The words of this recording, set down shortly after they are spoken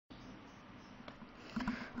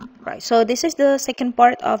Right, so this is the second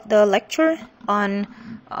part of the lecture on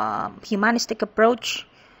humanistic approach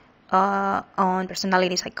on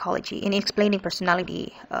personality psychology, in explaining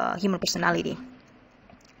personality, human personality.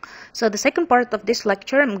 So the second part of this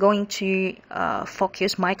lecture, I'm going to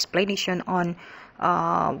focus my explanation on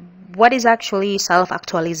what is actually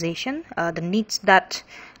self-actualization, the needs that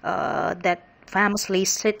that famously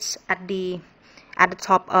sits at the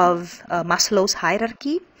top of Maslow's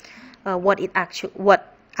hierarchy, what it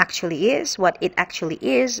actually is,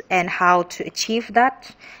 and how to achieve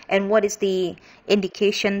that, and what is the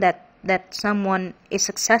indication that someone is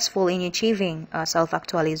successful in achieving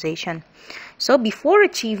self-actualization. So before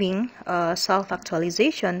achieving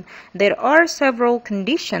self-actualization, there are several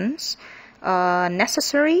conditions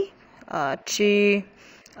necessary to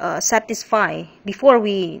satisfy before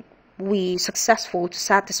we successful to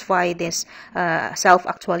satisfy this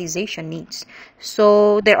self-actualization needs.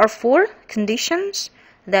 So there are 4 conditions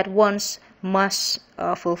that one must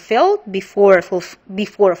fulfill before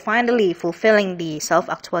finally fulfilling the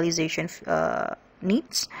self-actualization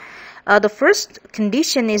needs. The first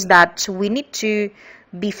condition is that we need to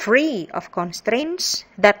be free of constraints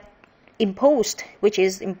that which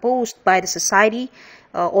is imposed by the society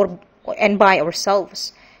and by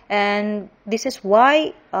ourselves. And this is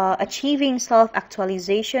why achieving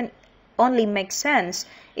self-actualization only makes sense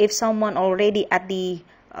if someone already at the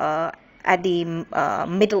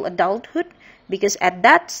middle adulthood, because at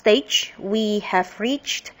that stage we have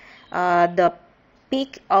reached the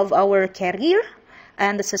peak of our career,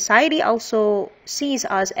 and the society also sees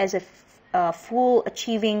us as a full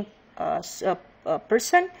achieving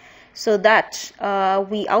person, so that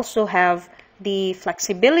we also have the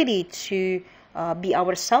flexibility to be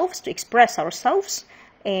ourselves, to express ourselves,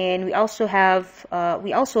 and we also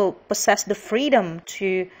possess the freedom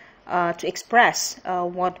to express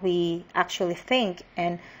what we actually think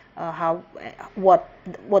and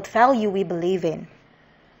what value we believe in.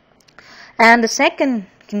 And the second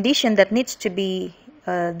condition that needs to be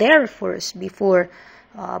there first before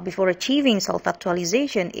achieving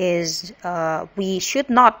self-actualization is we should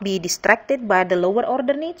not be distracted by the lower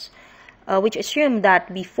order needs, which assume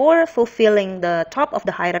that before fulfilling the top of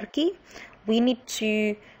the hierarchy, we need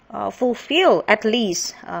to fulfill at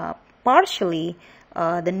least partially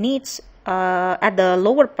the needs at the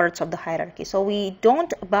lower parts of the hierarchy. So we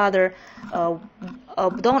don't bother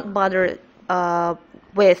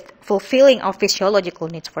with fulfilling our physiological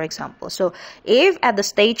needs, for example. So if at the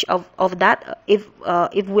stage of that,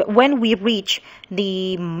 when we reach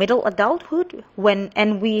the middle adulthood,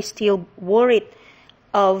 and we still worried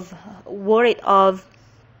of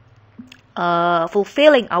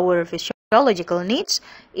fulfilling our physiological needs,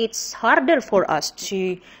 it's harder for us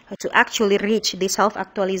to actually reach the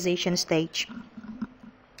self-actualization stage.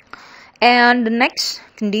 And the next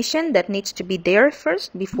condition that needs to be there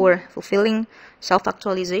first before fulfilling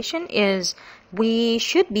self-actualization is we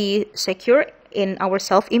should be secure in our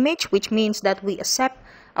self-image, which means that we accept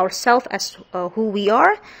ourselves as who we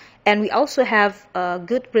are, and we also have a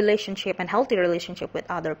good relationship and healthy relationship with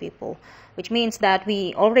other people, which means that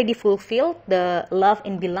we already fulfill the love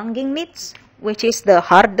and belonging needs, which is the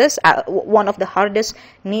hardest, one of the hardest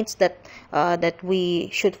needs that we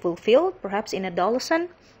should fulfill, perhaps in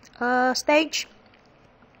adolescent stage.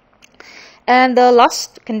 And the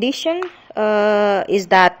last condition is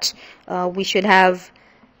that we should have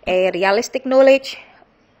a realistic knowledge,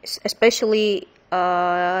 especially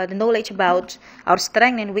the knowledge about our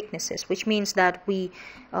strengths and weaknesses, which means that we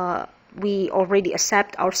already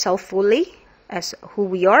accept ourselves fully as who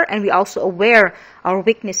we are, and we also aware our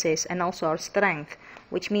weaknesses and also our strength,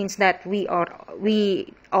 which means that we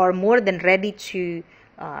are more than ready to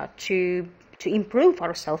improve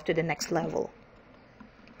ourselves to the next level.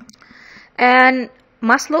 And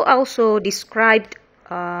Maslow also described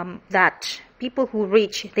that people who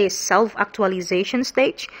reach this self-actualization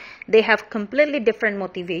stage, they have completely different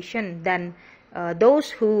motivation than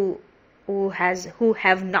those who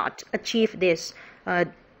have not achieved this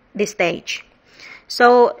stage.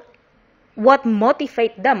 So what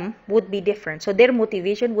motivates them would be different. So their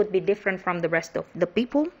motivation would be different from the rest of the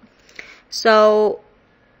people. So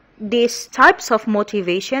these types of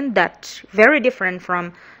motivation that's very different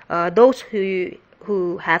from those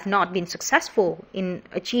who have not been successful in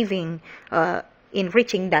achieving, in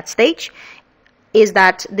reaching that stage, is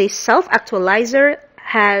that the self-actualizer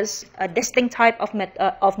has a distinct type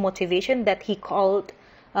of motivation that he called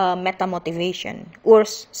meta-motivation, or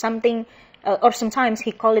something, or sometimes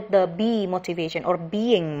he called it the be motivation or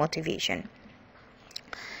being motivation.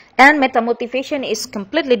 And meta-motivation is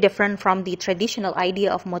completely different from the traditional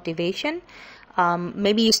idea of motivation.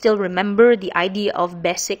 Maybe you still remember the idea of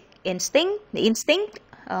basic the instinct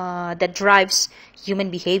that drives human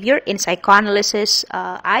behavior. In psychoanalysis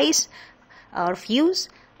eyes or views,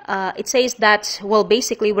 it says that, well,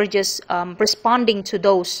 basically we're just responding to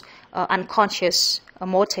those unconscious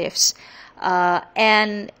motives,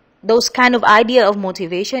 and those kind of idea of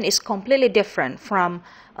motivation is completely different from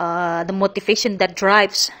the motivation that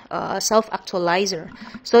drives self-actualizer.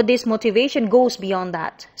 So this motivation goes beyond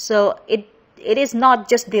that. So it is not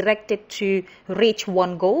just directed to reach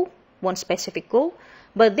one goal, one specific goal,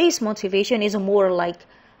 but this motivation is more like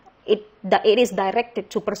it is directed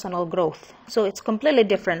to personal growth. So it's completely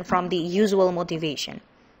different from the usual motivation.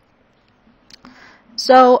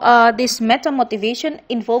 So this meta motivation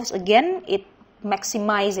involves, again, it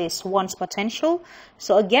maximizes one's potential.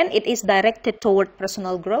 So again, it is directed toward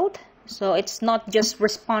personal growth. So it's not just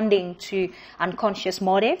responding to unconscious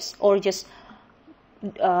motives or just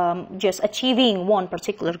achieving one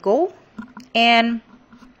particular goal. And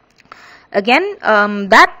again,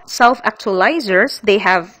 that self-actualizers,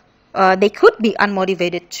 they could be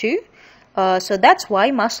unmotivated too. So that's why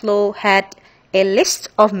Maslow had a list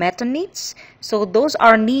of meta needs. So those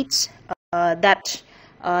are needs that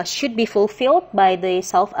should be fulfilled by the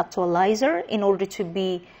self-actualizer in order to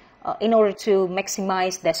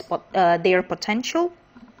maximize their potential.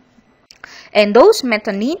 And those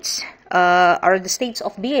meta needs are the states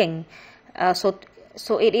of being. So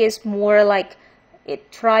it is more like it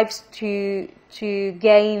strives to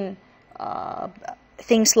gain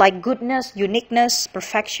things like goodness, uniqueness,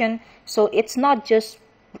 perfection. So it's not just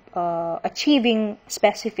achieving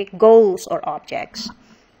specific goals or objects.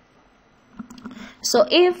 So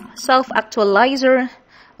if self-actualizer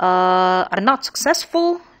are not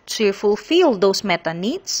successful to fulfill those meta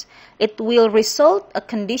needs, it will result a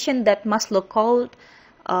condition that Maslow called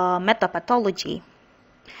metapathology.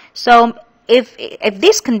 So if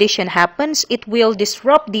this condition happens, it will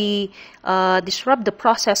disrupt the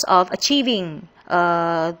process of achieving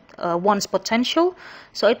one's potential.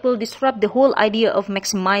 So it will disrupt the whole idea of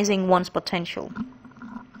maximizing one's potential.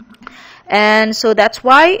 And so that's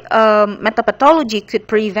why metapathology could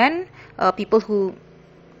prevent people who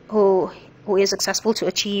is successful to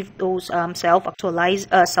achieve those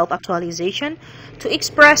self-actualization to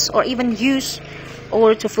express or even use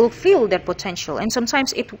or to fulfill their potential. And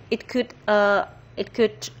sometimes it could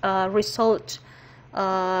result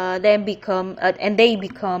they become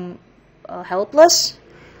helpless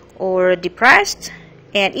or depressed,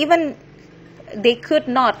 and even they could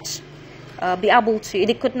not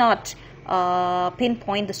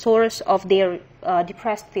pinpoint the source of their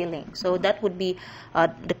depressed feeling. So that would be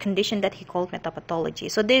the condition that he called metapathology.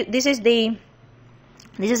 So this is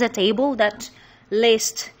a table that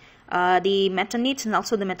lists the meta needs and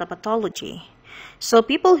also the metapathology. So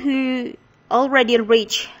people who already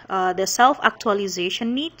reach the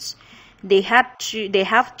self-actualization needs, they have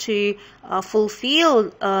to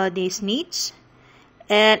fulfill these needs,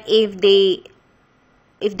 and if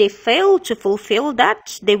they fail to fulfill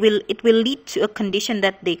that, it will lead to a condition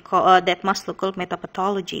that they call that Maslow called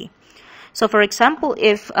metapathology. So, for example,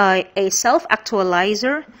 if a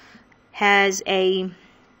self-actualizer has a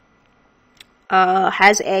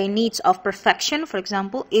needs of perfection, for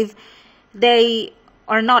example, if they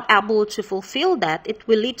are not able to fulfill that, it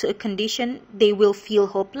will lead to a condition they will feel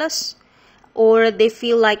hopeless, or they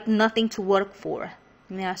feel like nothing to work for.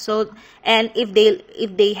 Yeah. So, and if they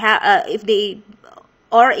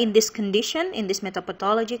are in this condition, in this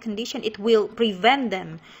metapathology condition, it will prevent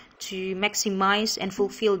them to maximize and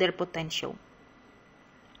fulfill their potential.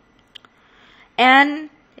 And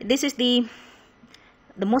this is the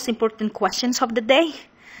most important questions of the day.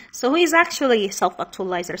 So who is actually a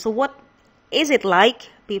self-actualizer? So what is it like,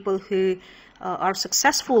 people who are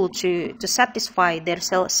successful to satisfy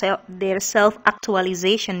their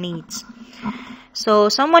self-actualization needs? So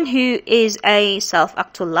someone who is a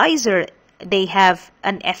self-actualizer, they have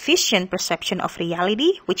an efficient perception of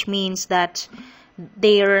reality, which means that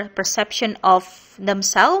their perception of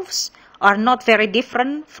themselves are not very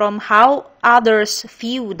different from how others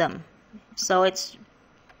view them. So it's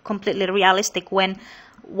completely realistic when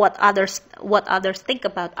what others think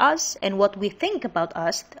about us and what we think about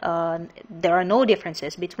us, there are no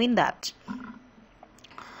differences between that.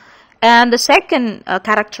 And the second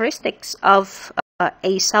characteristics of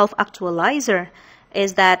a self-actualizer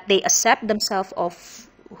is that they accept themselves of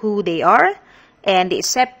who they are, and they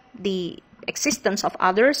accept the existence of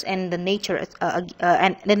others and the nature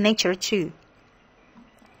too.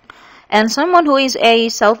 And someone who is a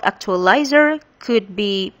self-actualizer could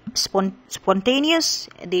be spontaneous,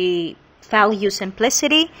 they value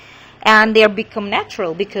simplicity, and they become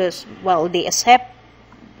natural because, well, they accept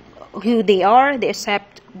who they are. They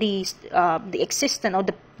accept the existence or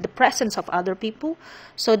the presence of other people.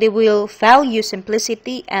 So they will value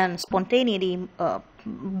simplicity and spontaneity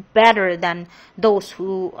better than those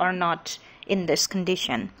who are not in this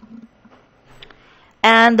condition.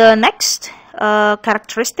 And the next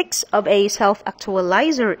characteristics of a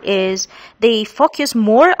self-actualizer is they focus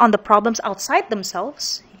more on the problems outside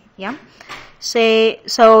themselves. Yeah,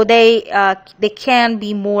 so they can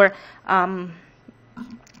be more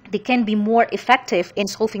effective in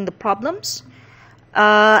solving the problems.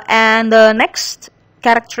 And the next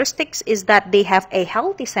characteristics is that they have a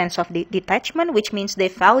healthy sense of detachment, which means they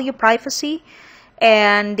value privacy,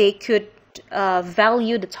 and they could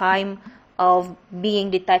value the time of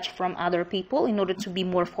being detached from other people in order to be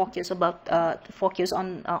more focused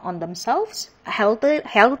on themselves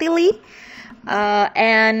healthily.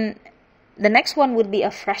 And the next one would be a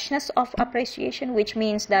freshness of appreciation, which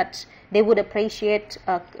means that they would appreciate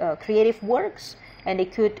creative works, and they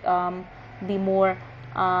could be more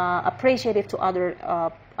appreciative to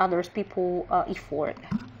others people effort.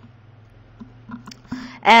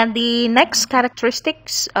 And the next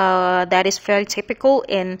characteristics that is very typical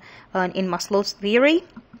in Maslow's theory,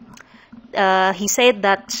 he said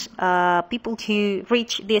that people who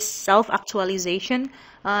reach this self-actualization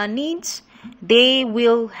needs, they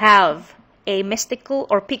will have a mystical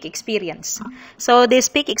or peak experience. So this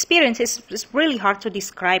peak experience is really hard to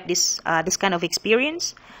describe, this kind of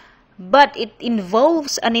experience, but it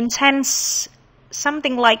involves an intense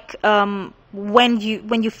something like when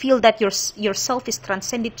you feel that yourself is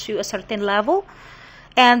transcended to a certain level,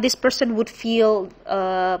 and this person would feel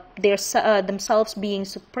themselves being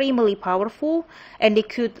supremely powerful, and they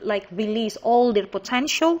could like release all their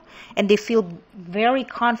potential, and they feel very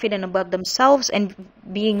confident about themselves and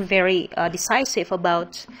being very decisive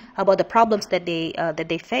about the problems that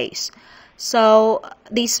they face. So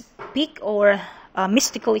this peak or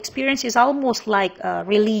mystical experience is almost like a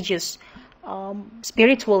religious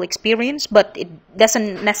spiritual experience, but it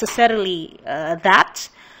doesn't necessarily that.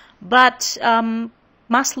 But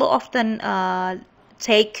Maslow often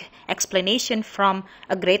take explanation from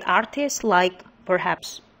a great artist, like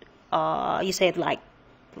perhaps you said, like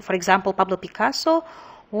for example Pablo Picasso.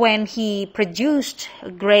 When he produced a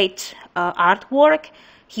great artwork,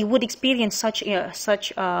 he would experience such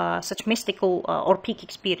mystical or peak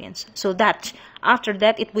experience. So that after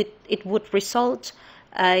that it would result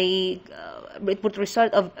of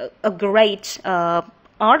a great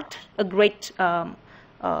art, a great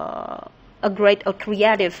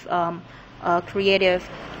creative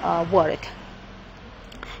work.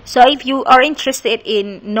 So if you are interested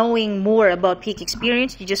in knowing more about peak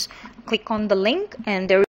experience, you just click on the link, and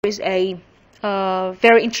there is a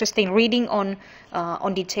very interesting reading on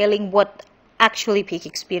detailing what actually peak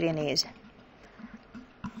experience is.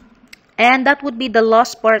 And that would be the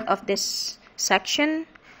last part of this section,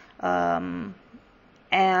 and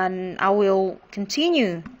I will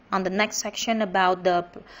continue on the next section about the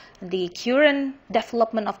current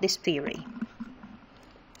development of this theory.